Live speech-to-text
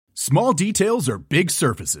Small details are big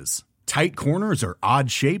surfaces. Tight corners are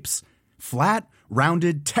odd shapes. Flat,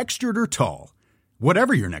 rounded, textured, or tall.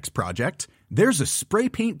 Whatever your next project, there's a spray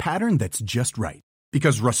paint pattern that's just right.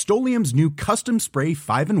 Because Rust-Oleum's new Custom Spray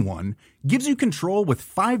 5-in-1 gives you control with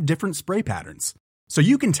 5 different spray patterns. So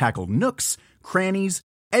you can tackle nooks, crannies,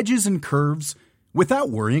 edges, and curves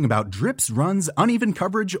without worrying about drips, runs, uneven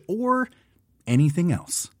coverage, or anything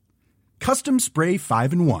else. Custom Spray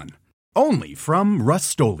 5-in-1. Only from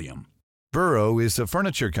Rust-Oleum. Burrow is a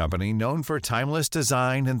furniture company known for timeless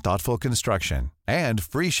design and thoughtful construction, and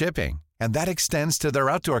free shipping, and that extends to their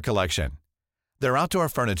outdoor collection. Their outdoor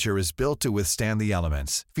furniture is built to withstand the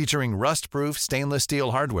elements, featuring rust-proof stainless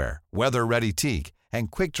steel hardware, weather-ready teak,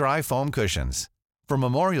 and quick-dry foam cushions. For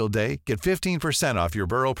Memorial Day, get 15% off your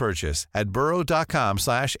Burrow purchase at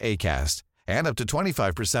burrow.com/acast, and up to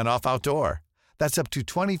 25% off outdoor. That's up to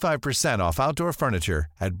 25% off outdoor furniture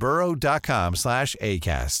at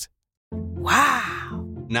burrow.com/acast. Wow.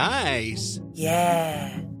 Nice.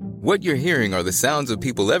 Yeah. What you're hearing are the sounds of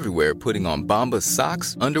people everywhere putting on Bombas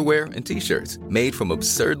socks, underwear, and T-shirts made from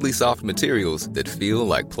absurdly soft materials that feel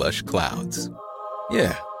like plush clouds.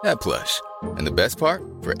 Yeah, that plush. And the best part?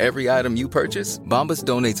 For every item you purchase, Bombas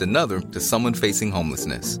donates another to someone facing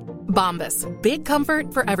homelessness. Bombas. Big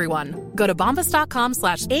comfort for everyone. Go to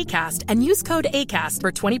bombas.com/ACAST and use code ACAST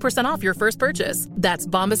for 20% off your first purchase. That's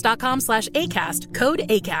bombas.com/ACAST. Code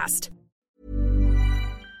ACAST.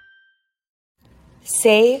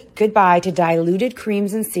 Say goodbye to diluted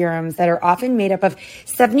creams and serums that are often made up of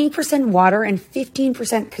 70% water and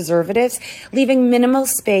 15% preservatives, leaving minimal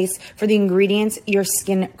space for the ingredients your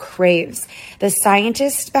skin craves. The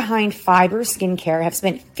scientists behind fiber skincare have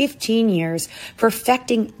spent 15 years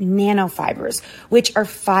perfecting nanofibers, which are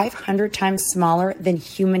 500 times smaller than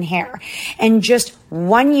human hair. And just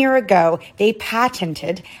 1 year ago, they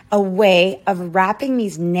patented a way of wrapping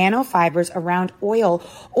these nanofibers around oil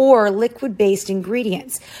or liquid-based ingredients.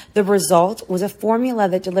 The result was a formula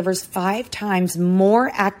that delivers 5 times more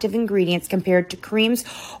active ingredients compared to creams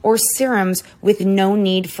or serums with no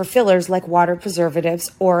need for fillers like water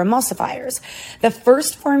preservatives or emulsifiers. The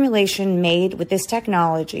first formulation made with this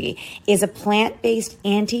technology is a plant-based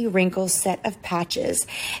anti-wrinkle set of patches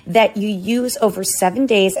that you use over 7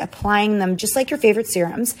 days, applying them just like your favorite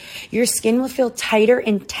serums. Your skin will feel tighter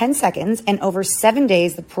in 10 seconds, and over 7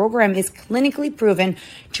 days, the program is clinically proven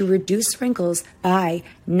to reduce wrinkles by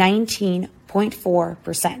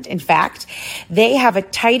 19.4%. In fact, they have a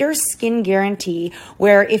tighter skin guarantee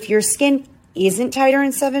where if your skin isn't tighter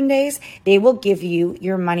in 7 days, they will give you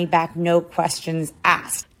your money back, no questions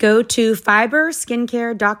asked. Go to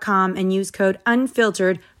fiberskincare.com and use code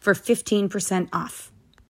UNFILTERED for 15% off.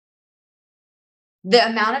 The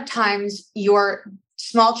amount of times your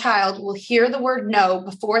small child will hear the word no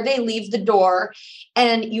before they leave the door,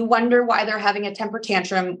 and you wonder why they're having a temper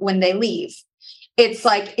tantrum when they leave. It's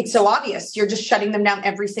like, it's so obvious. You're just shutting them down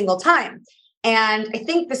every single time. And I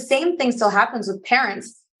think the same thing still happens with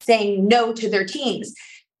parents saying no to their teens.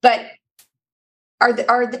 But are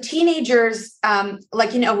the teenagers,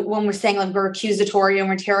 like, you know, when we're saying like we're accusatory and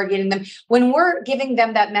we're interrogating them, when we're giving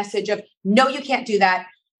them that message of, no, you can't do that.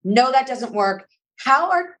 No, that doesn't work.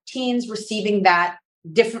 How are teens receiving that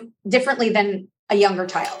differently than a younger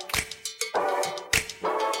child?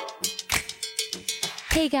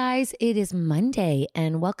 Hey guys, it is Monday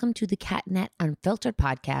and welcome to the CatNet Unfiltered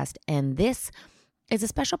podcast. And this is a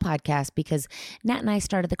special podcast because Nat and I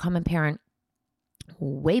started the Common Parent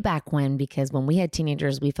way back when, because when we had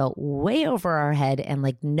teenagers, we felt way over our head and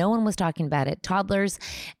like no one was talking about it. Toddlers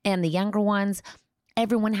and the younger ones,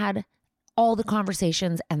 everyone had all the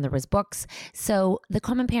conversations and there was books. So the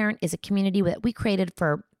Common Parent is a community that we created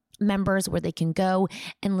for members where they can go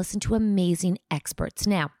and listen to amazing experts.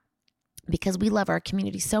 Now, because we love our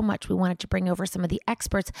community so much, we wanted to bring over some of the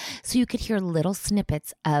experts so you could hear little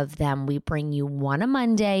snippets of them. We bring you one a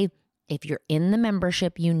Monday. If you're in the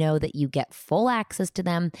membership, you know that you get full access to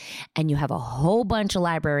them and you have a whole bunch of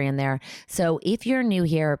library in there. So if you're new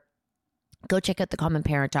here, go check out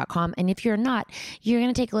thecommonparent.com. And if you're not, you're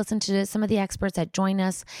going to take a listen to some of the experts that join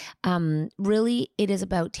us. Really, it is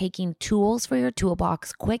about taking tools for your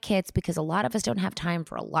toolbox, quick hits, because a lot of us don't have time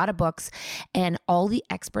for a lot of books. And all the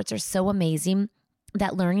experts are so amazing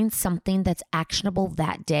that learning something that's actionable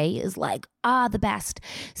that day is like, the best.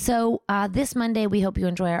 So this Monday, we hope you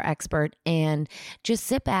enjoy our expert and just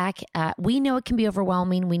sit back. We know it can be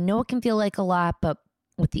overwhelming. We know it can feel like a lot, but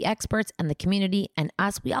with the experts and the community and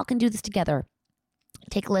us, we all can do this together.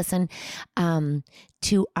 Take a listen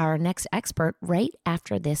to our next expert right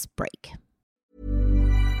after this break.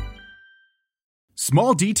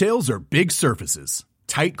 Small details are big surfaces.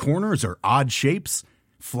 Tight corners are odd shapes.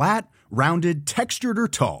 Flat, rounded, textured, or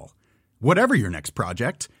tall. Whatever your next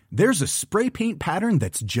project, there's a spray paint pattern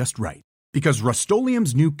that's just right. Because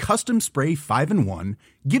Rust-Oleum's new Custom Spray 5-in-1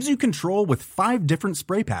 gives you control with 5 different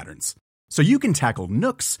spray patterns. So you can tackle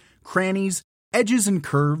nooks, crannies, edges, and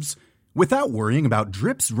curves without worrying about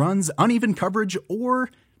drips, runs, uneven coverage,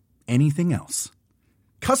 or anything else.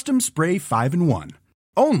 Custom Spray 5-in-1.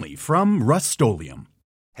 Only from Rust-Oleum.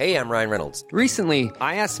 Hey, I'm Ryan Reynolds. Recently,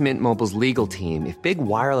 I asked Mint Mobile's legal team if big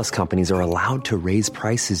wireless companies are allowed to raise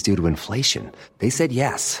prices due to inflation. They said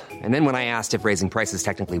yes. And then when I asked if raising prices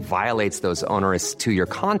technically violates those onerous 2-year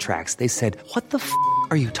contracts, they said, "What the f***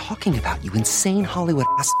 are you talking about, you insane Hollywood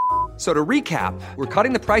ass?" So to recap, we're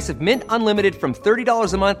cutting the price of Mint Unlimited from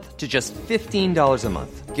 $30 a month to just $15 a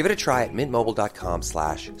month. Give it a try at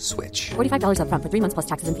mintmobile.com/switch. $45 up front for 3 months plus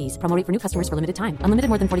taxes and fees. Promo rate for new customers for limited time. Unlimited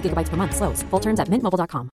more than 40 gigabytes per month. Slows full terms at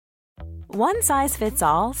mintmobile.com. One size fits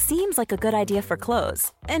all seems like a good idea for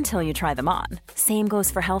clothes until you try them on. Same goes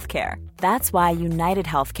for healthcare. That's why United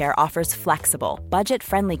Healthcare offers flexible,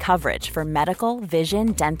 budget-friendly coverage for medical,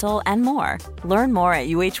 vision, dental, and more. Learn more at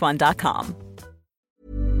uh1.com.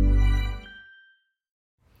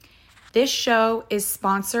 This show is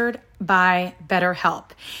sponsored by BetterHelp.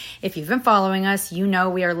 If you've been following us, you know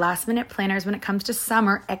we are last-minute planners when it comes to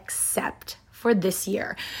summer, except for this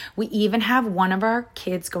year. We even have one of our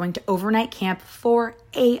kids going to overnight camp for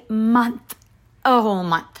a whole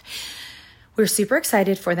month. We're super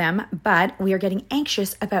excited for them, but we are getting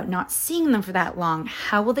anxious about not seeing them for that long.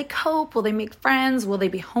 How will they cope? Will they make friends? Will they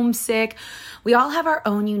be homesick? We all have our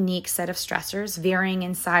own unique set of stressors, varying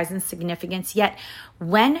in size and significance, yet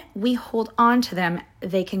when we hold on to them,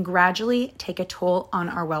 they can gradually take a toll on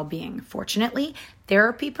our well-being. Fortunately,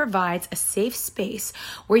 therapy provides a safe space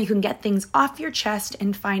where you can get things off your chest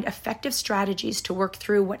and find effective strategies to work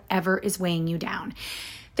through whatever is weighing you down.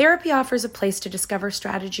 Therapy offers a place to discover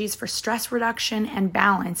strategies for stress reduction and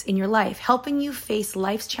balance in your life, helping you face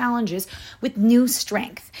life's challenges with new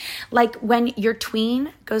strength. Like when your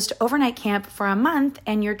tween goes to overnight camp for a month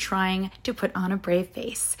and you're trying to put on a brave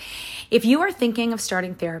face. If you are thinking of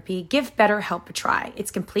starting therapy, give BetterHelp a try. It's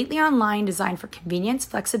completely online, designed for convenience,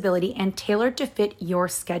 flexibility, and tailored to fit your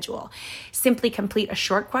schedule. Simply complete a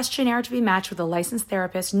short questionnaire to be matched with a licensed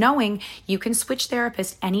therapist, knowing you can switch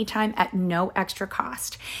therapists anytime at no extra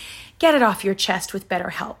cost. Get it off your chest with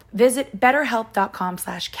BetterHelp. Visit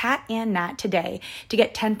betterhelp.com/catandnat today to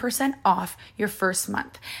get 10% off your first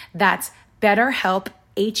month. That's BetterHelp,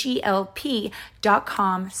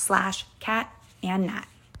 HELP.com/catandnat.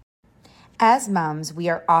 As moms, we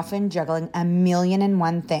are often juggling a million and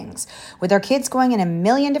one things. With our kids going in a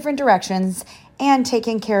million different directions and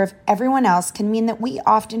taking care of everyone else can mean that we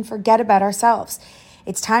often forget about ourselves.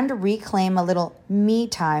 It's time to reclaim a little me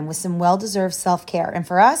time with some well-deserved self-care. And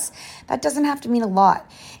for us, that doesn't have to mean a lot.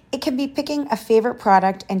 It can be picking a favorite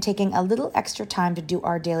product and taking a little extra time to do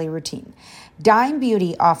our daily routine. Dime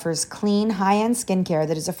Beauty offers clean, high-end skincare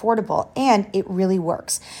that is affordable, and it really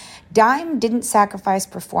works. Dime didn't sacrifice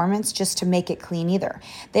performance just to make it clean either.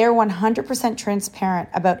 They are 100% transparent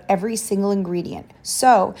about every single ingredient,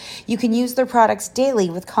 so you can use their products daily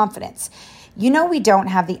with confidence. You know we don't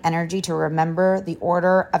have the energy to remember the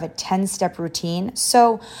order of a 10-step routine,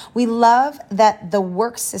 so we love that the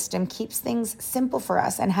work system keeps things simple for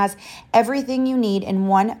us and has everything you need in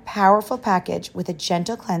one powerful package with a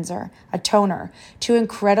gentle cleanser, a toner, 2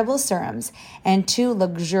 incredible serums, and 2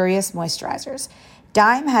 luxurious moisturizers.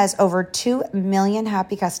 Dime has over 2 million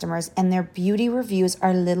happy customers, and their beauty reviews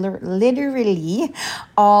are literally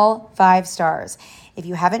all 5 stars. If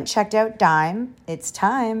you haven't checked out Dime, it's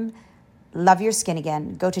time. Love your skin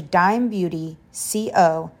again. Go to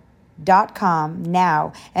dimebeautyco.com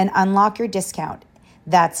now and unlock your discount.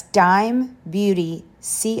 That's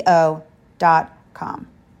dimebeautyco.com.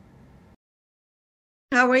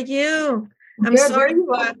 How are you? I'm Good. sorry.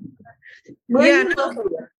 Where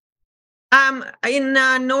Yeah, in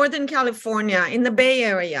Northern California, in the Bay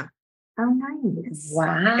Area. Oh, nice.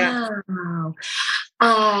 Wow.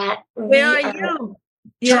 Where are you?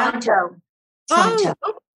 Toronto. Oh,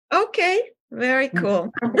 okay. Very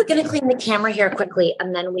cool. I'm just going to clean the camera here quickly,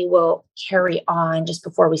 and then we will carry on just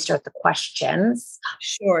before we start the questions.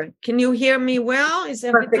 Sure. Can you hear me well? Is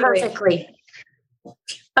everything Perfectly.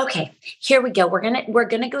 Okay, here we go. We're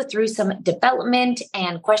gonna go through some development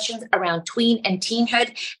and questions around tween and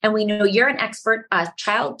teenhood. And we know you're an expert, a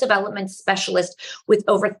child development specialist with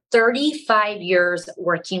over 35 years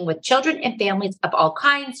working with children and families of all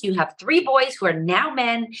kinds. You have 3 boys who are now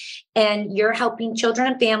men, and you're helping children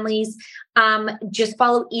and families just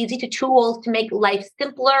follow easy tools to make life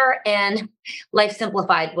simpler and life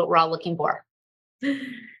simplified, what we're all looking for.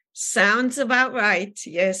 Sounds about right.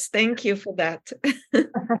 Yes, thank you for that.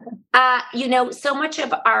 So much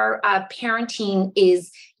of our parenting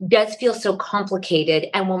does feel so complicated.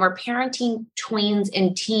 And when we're parenting tweens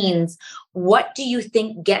and teens, what do you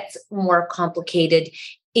think gets more complicated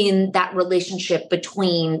in that relationship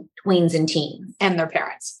between tweens and teens? And their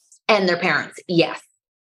parents. Yes.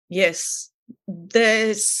 Yes.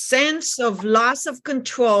 The sense of loss of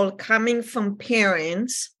control coming from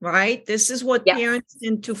parents, right? This is what parents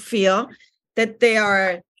tend to feel, that they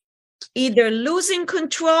are either losing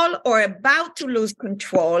control or about to lose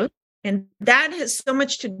control. And that has so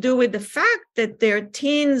much to do with the fact that their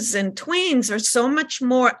teens and tweens are so much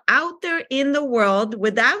more out there in the world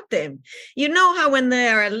without them. You know how when they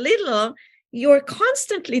are little, you're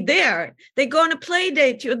constantly there. They go on a play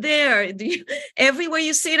date, you're there. Everywhere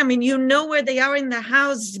you see it, I mean, you know where they are in the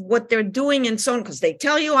house, what they're doing and so on, because they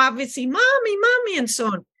tell you, obviously, mommy, and so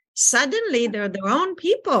on. Suddenly, they're their own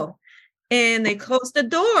people. And they close the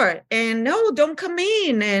door and no, don't come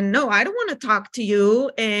in. And no, I don't want to talk to you.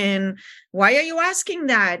 And why are you asking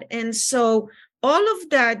that? And so all of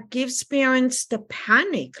that gives parents the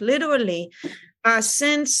panic, literally, a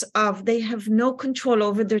sense of they have no control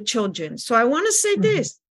over their children. So I want to say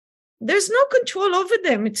this, there's no control over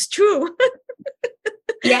them. It's true.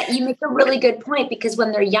 Yeah, you make a really good point, because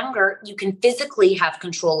when they're younger, you can physically have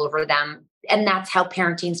control over them. And that's how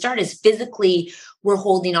parenting started, is physically we're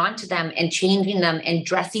holding on to them and changing them and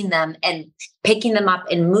dressing them and picking them up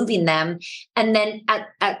and moving them. And then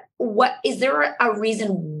what is there a reason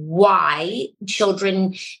why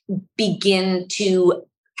children begin to,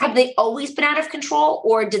 have they always been out of control,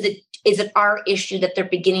 or is it our issue that they're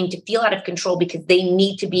beginning to feel out of control because they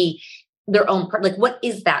need to be their own part? Like, what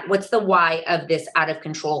is that? What's the why of this out of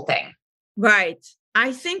control thing? Right.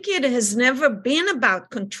 I think it has never been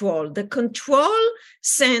about control. The control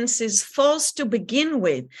sense is false to begin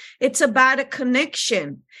with. It's about a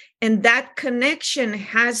connection. And that connection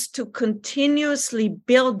has to continuously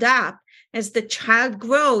build up as the child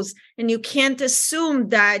grows. And you can't assume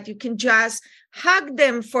that you can just hug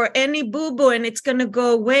them for any boo-boo and it's going to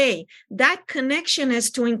go away. That connection has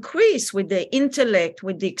to increase with the intellect,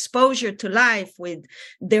 with the exposure to life, with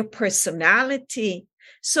their personality.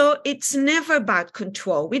 So it's never about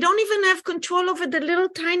control. We don't even have control over the little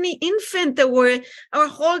tiny infant that we're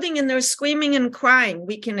holding and they're screaming and crying.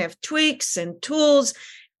 We can have tweaks and tools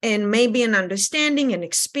and maybe an understanding and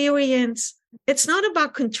experience. It's not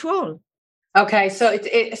about control. Okay, so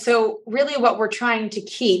so really what we're trying to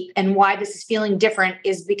keep, and why this is feeling different,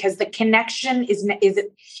 is because the connection is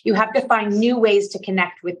you have to find new ways to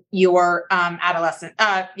connect with your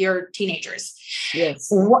your teenagers. Yes.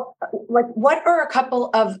 What are a couple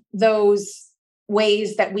of those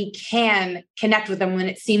ways that we can connect with them when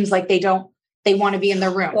it seems like they want to be in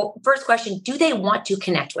their room? Well, first question, do they want to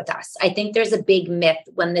connect with us? I think there's a big myth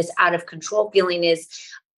when this out of control feeling is,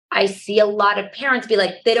 I see a lot of parents be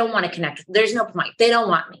like, they don't want to connect. There's no point. They don't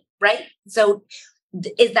want me, right? So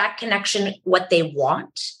is that connection what they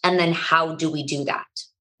want? And then how do we do that?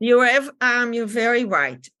 You're very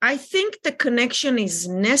right. I think the connection is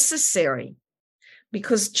necessary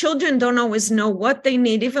because children don't always know what they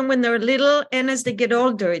need, even when they're little. And as they get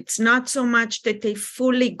older, it's not so much that they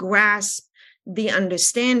fully grasp the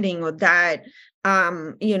understanding or that,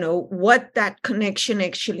 what that connection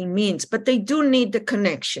actually means, but they do need the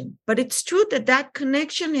connection. But it's true that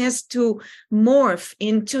connection has to morph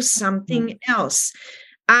into something else.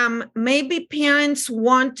 Maybe parents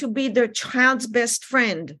want to be their child's best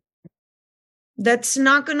friend. That's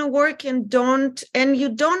not going to work, and you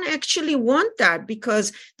don't actually want that,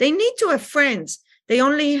 because they need to have friends. They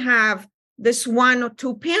only have this one or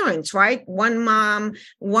two parents, right? One mom,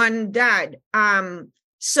 one dad.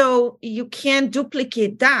 So you can't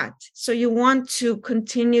duplicate that. So you want to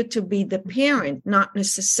continue to be the parent, not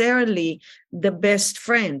necessarily the best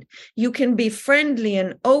friend. You can be friendly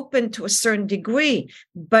and open to a certain degree,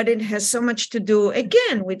 but it has so much to do,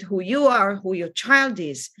 again, with who you are, who your child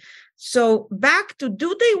is. So back to,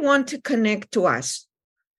 do they want to connect to us?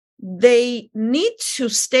 They need to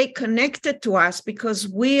stay connected to us because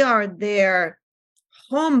we are their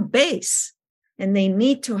home base. And they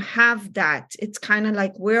need to have that. It's kind of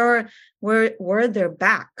like we're their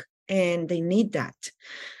back, and they need that.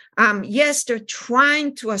 Yes, they're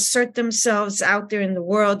trying to assert themselves out there in the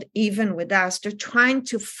world, even with us. They're trying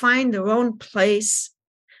to find their own place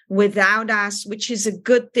without us, which is a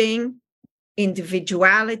good thing.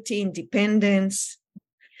 Individuality, independence.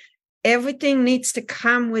 Everything needs to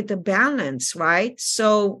come with a balance, right?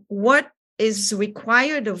 So what is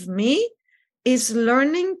required of me is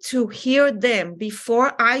learning to hear them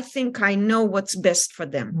before I think I know what's best for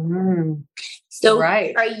them. So,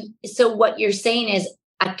 Right. So what you're saying is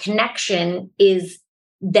a connection is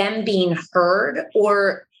them being heard,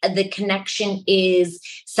 or the connection is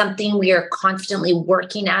something we are constantly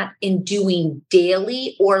working at and doing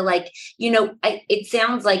daily, or like, it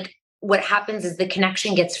sounds like what happens is the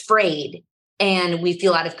connection gets frayed and we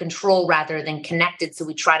feel out of control rather than connected. So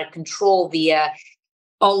we try to control via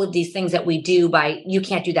all of these things that we do by, you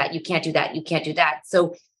can't do that, you can't do that, you can't do that.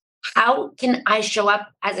 So how can I show up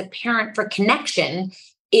as a parent for connection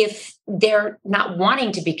if they're not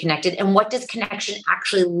wanting to be connected? And what does connection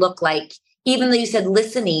actually look like? Even though you said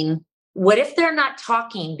listening, what if they're not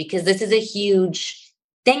talking? Because this is a huge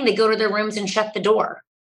thing. They go to their rooms and shut the door.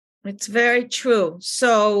 It's very true.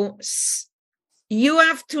 So you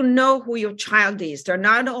have to know who your child is. They're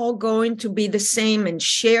not all going to be the same and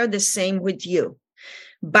share the same with you.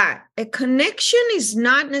 But a connection is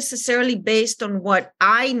not necessarily based on what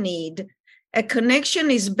I need. A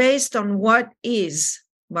connection is based on what is,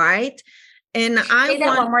 right? And Say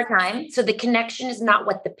that one more time. So the connection is not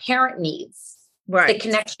what the parent needs. Right. The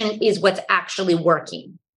connection is what's actually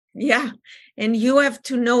working. Yeah. And you have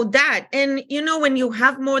to know that. And, when you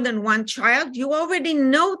have more than one child, you already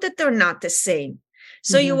know that they're not the same.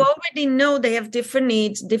 So you already know they have different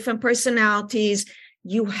needs, different personalities.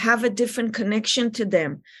 You have a different connection to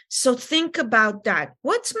them. So think about that.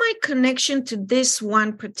 What's my connection to this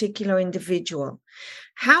one particular individual?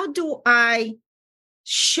 How do I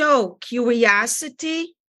show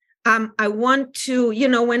curiosity? I want to,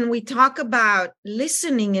 when we talk about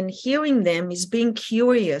listening and hearing them, is being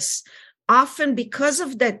curious. Often because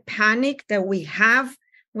of that panic that we have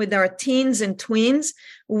with our teens and twins,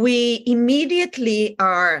 we immediately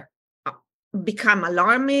become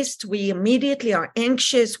alarmist. We immediately are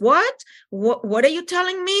anxious. What are you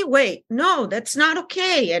telling me? Wait, no, that's not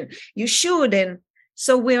okay. And you should. And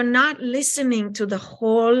so we're not listening to the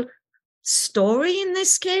whole story in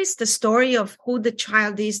this case, the story of who the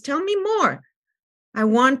child is. Tell me more. I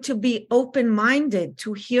want to be open-minded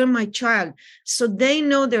to hear my child so they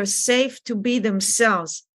know they're safe to be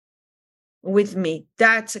themselves with me.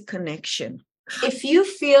 That's a connection. If you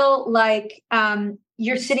feel like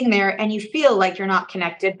you're sitting there and you feel like you're not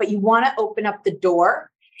connected, but you want to open up the door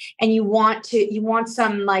and you want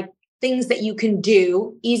some like things that you can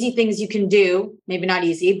do, easy things you can do, maybe not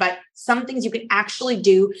easy, but some things you can actually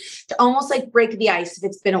do to almost like break the ice if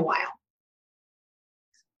it's been a while.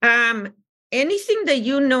 Anything that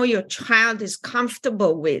your child is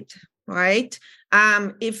comfortable with, right?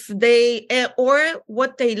 If they, or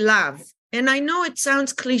what they love. And I know it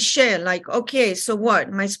sounds cliche, like, okay, so what?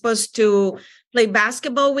 Am I supposed to play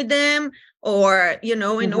basketball with them? Or,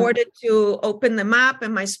 in order to open them up,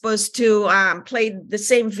 am I supposed to play the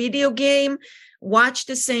same video game, watch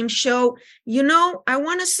the same show? I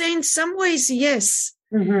want to say in some ways, yes.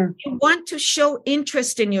 You want to show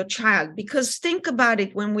interest in your child, because think about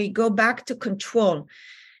it. When we go back to control,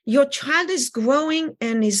 your child is growing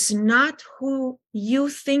and is not who you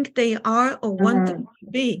think they are or want them to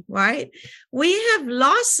be, right? We have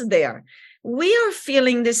lost there. We are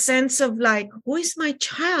feeling the sense of like, who is my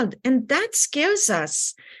child? And that scares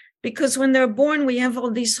us, because when they're born, we have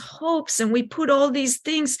all these hopes and we put all these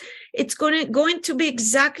things. It's going to be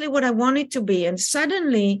exactly what I want it to be. And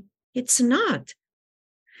suddenly it's not.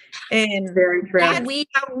 And very true.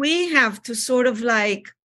 We have to sort of like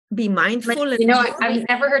be mindful. I've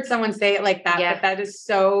never heard someone say it like that, but that is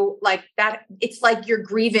so like that. It's like you're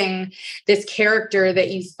grieving this character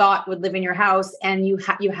that you thought would live in your house, and you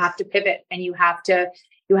have to pivot, and you have to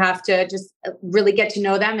just really get to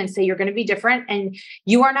know them and say, you're going to be different. And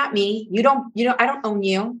you are not me. I don't own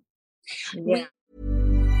you. Yeah.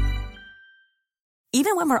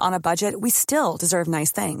 Even when we're on a budget, we still deserve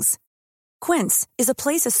nice things. Quince is a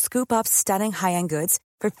place to scoop up stunning high-end goods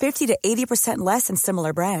for 50 to 80% less than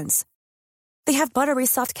similar brands. They have buttery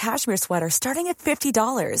soft cashmere sweaters starting at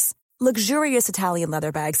 $50, luxurious Italian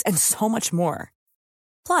leather bags, and so much more.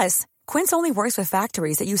 Plus, Quince only works with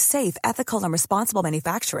factories that use safe, ethical, and responsible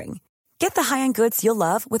manufacturing. Get the high-end goods you'll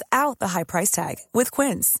love without the high price tag with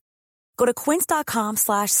Quince. Go to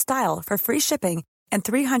quince.com/style for free shipping and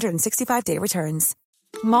 365-day returns.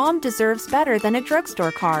 Mom deserves better than a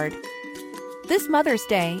drugstore card. This Mother's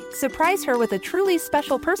Day, surprise her with a truly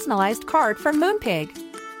special personalized card from Moonpig.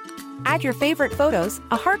 Add your favorite photos,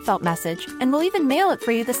 a heartfelt message, and we'll even mail it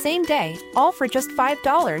for you the same day, all for just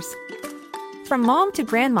 $5. From mom to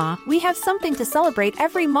grandma, we have something to celebrate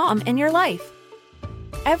every mom in your life.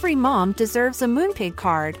 Every mom deserves a Moonpig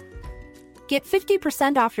card. Get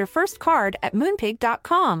 50% off your first card at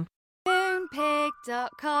Moonpig.com.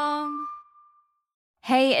 Moonpig.com.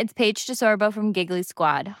 Hey, it's Paige DeSorbo from Giggly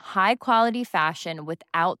Squad. High quality fashion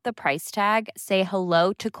without the price tag. Say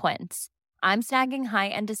hello to Quince. I'm snagging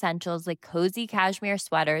high-end essentials like cozy cashmere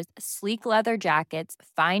sweaters, sleek leather jackets,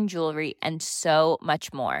 fine jewelry, and so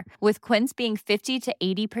much more. With Quince being 50 to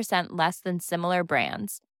 80% less than similar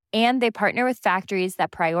brands. And they partner with factories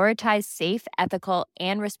that prioritize safe, ethical,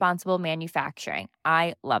 and responsible manufacturing.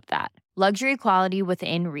 I love that. Luxury quality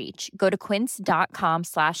within reach. Go to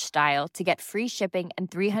quince.com/style to get free shipping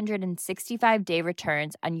and 365-day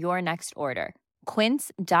returns on your next order.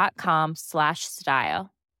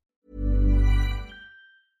 Quince.com/style.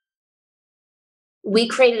 We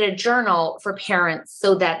created a journal for parents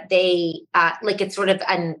so that they, it's sort of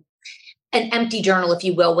an empty journal, if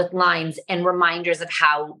you will, with lines and reminders of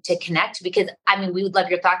how to connect. Because we would love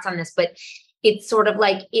your thoughts on this, but it's sort of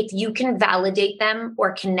like if you can validate them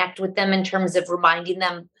or connect with them in terms of reminding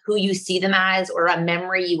them who you see them as, or a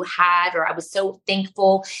memory you had, or I was so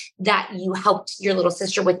thankful that you helped your little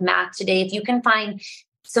sister with math today. If you can find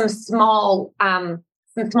some small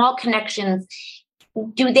connections.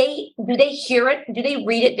 Do they hear it? Do they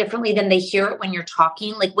read it differently than they hear it when you're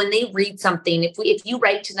talking? Like when they read something, if you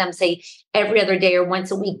write to them, say every other day or once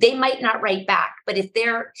a week, they might not write back. But if they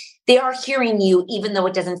are hearing you, even though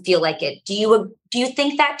it doesn't feel like it. Do you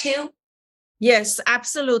think that too? Yes,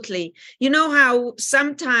 absolutely. You know how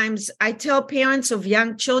sometimes I tell parents of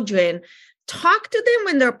young children, talk to them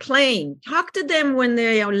when they're playing. Talk to them when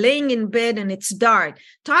they are laying in bed and it's dark.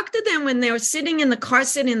 Talk to them when they're sitting in the car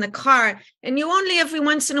and you only every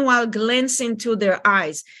once in a while glance into their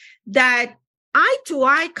eyes. That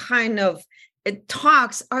eye-to-eye kind of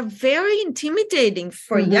talks are very intimidating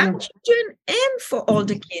for young children and for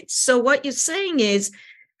older kids. So what you're saying is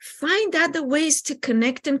find other ways to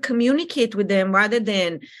connect and communicate with them rather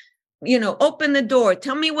than open the door,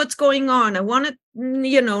 tell me what's going on. I want to,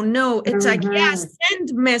 know. It's like,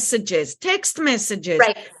 send messages, text messages.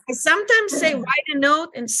 Right. I sometimes say, write a note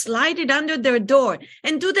and slide it under their door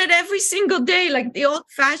and do that every single day, like the old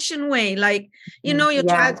fashioned way, like, your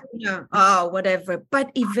child, whatever.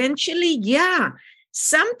 But eventually,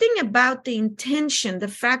 something about the intention, the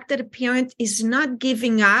fact that a parent is not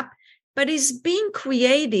giving up, but is being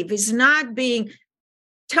creative, is not being,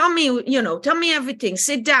 tell me everything,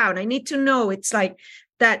 sit down, I need to know. It's like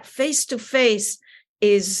that face-to-face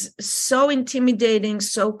is so intimidating,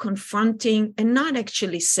 so confronting, and not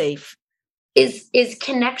actually safe. Is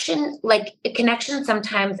connection, like connection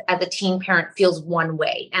sometimes as a teen parent feels one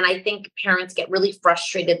way. And I think parents get really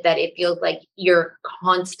frustrated that it feels like you're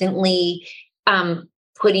constantly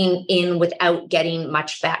putting in without getting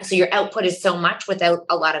much back. So your output is so much without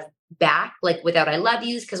a lot of back, like without I love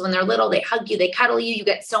yous, because when they're little, they hug you, they cuddle you, you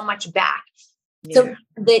get so much back. Yeah. So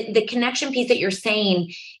the connection piece that you're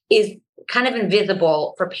saying is kind of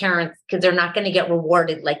invisible for parents because they're not going to get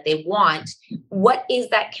rewarded like they want. What is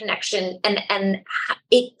that connection? And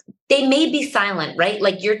they may be silent, right?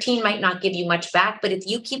 Like your teen might not give you much back, but if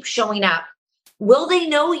you keep showing up, will they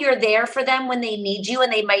know you're there for them when they need you,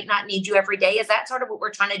 and they might not need you every day? Is that sort of what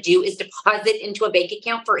we're trying to do, is deposit into a bank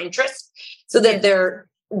account for interest so that their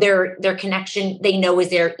connection, they know is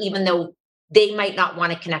there, even though they might not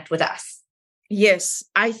want to connect with us? Yes.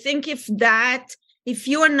 I think if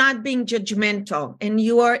you are not being judgmental and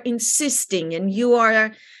you are insisting and you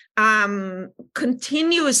are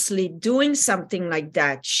continuously doing something like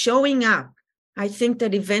that, showing up, I think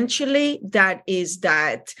that eventually that is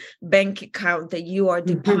that bank account that you are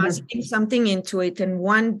depositing something into it, and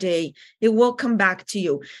one day it will come back to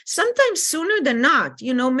you. Sometimes sooner than not,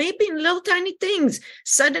 maybe in little tiny things.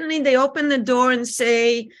 Suddenly they open the door and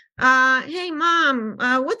say, hey, Mom,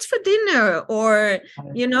 what's for dinner? Or,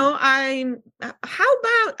 how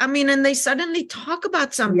about, and they suddenly talk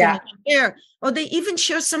about something there, or they even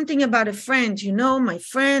share something about a friend. My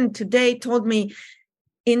friend today told me,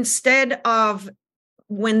 instead of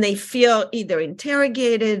when they feel either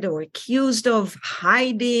interrogated or accused of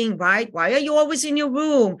hiding, right? Why are you always in your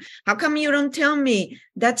room? How come you don't tell me?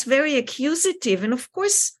 That's very accusative. And of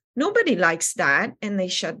course, nobody likes that, and they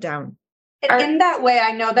shut down. And in that way,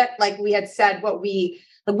 I know that, like we had said,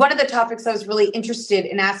 one of the topics I was really interested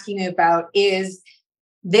in asking you about is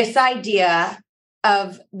this idea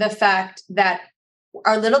of the fact that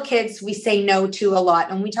our little kids, we say no to a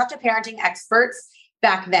lot. And we talked to parenting experts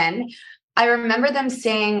back then. I remember them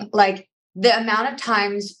saying, like, the amount of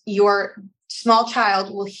times your small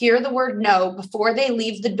child will hear the word no before they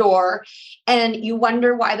leave the door, and you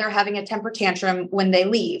wonder why they're having a temper tantrum when they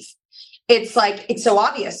leave. It's like, it's so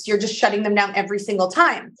obvious. You're just shutting them down every single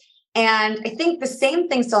time. And I think the same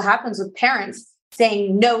thing still happens with parents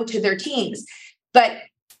saying no to their teens. But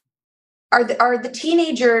are the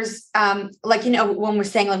teenagers, like, when we're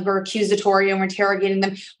saying like we're accusatory and we're interrogating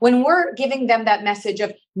them, when we're giving them that message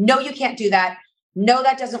of, no, you can't do that. No,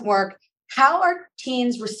 that doesn't work. How are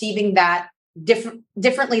teens receiving that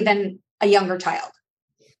differently than a younger child?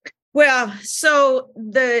 Well, so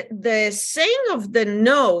the saying of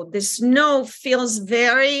this no feels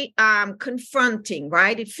very confronting,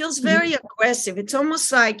 right? It feels very aggressive. It's almost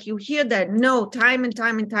like you hear that no time and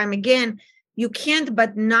time and time again. You can't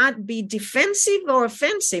but not be defensive or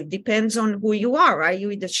offensive, depends on who you are, right?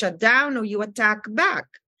 You either shut down or you attack back.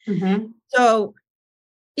 So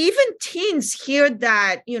even teens hear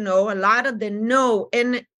that, a lot of the no,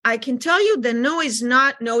 and I can tell you the no is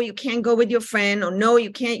not, no, you can't go with your friend, or no,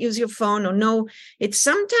 you can't use your phone, or no, it's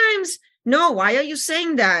sometimes, no, why are you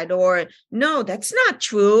saying that? Or no, that's not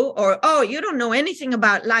true. Or, oh, you don't know anything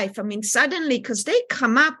about life. I mean, suddenly, because they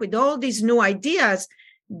come up with all these new ideas,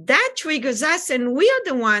 that triggers us, and we are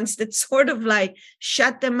the ones that sort of like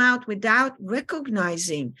shut them out without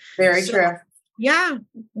recognizing. Very true. Yeah,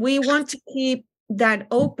 we want to keep that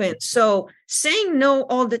open. So saying no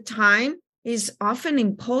all the time is often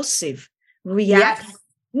impulsive, react. Yes.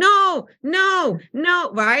 No,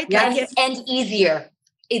 right? Yes, and easier.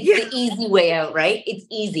 It's the easy way out, right? It's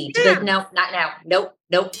easy to be like, no, not now.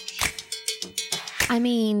 Nope. I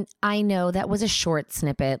mean, I know that was a short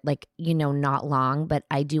snippet, like, not long, but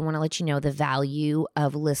I do want to let you know the value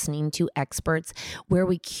of listening to experts where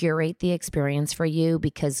we curate the experience for you,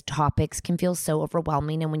 because topics can feel so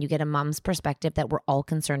overwhelming. And when you get a mom's perspective that we're all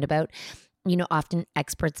concerned about, often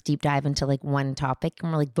experts deep dive into like one topic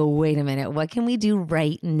and we're like, but wait a minute, what can we do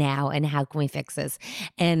right now? And how can we fix this?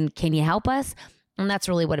 And can you help us? And that's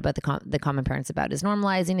really what about the Common Parents about, is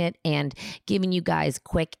normalizing it and giving you guys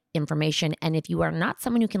quick information. And if you are not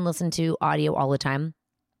someone who can listen to audio all the time,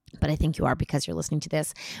 but I think you are because you're listening to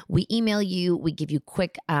this, we email you, we give you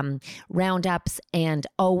quick roundups and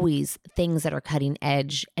always things that are cutting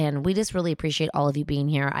edge. And we just really appreciate all of you being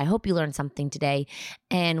here. I hope you learned something today,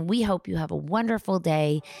 and we hope you have a wonderful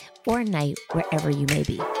day or night wherever you may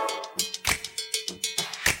be.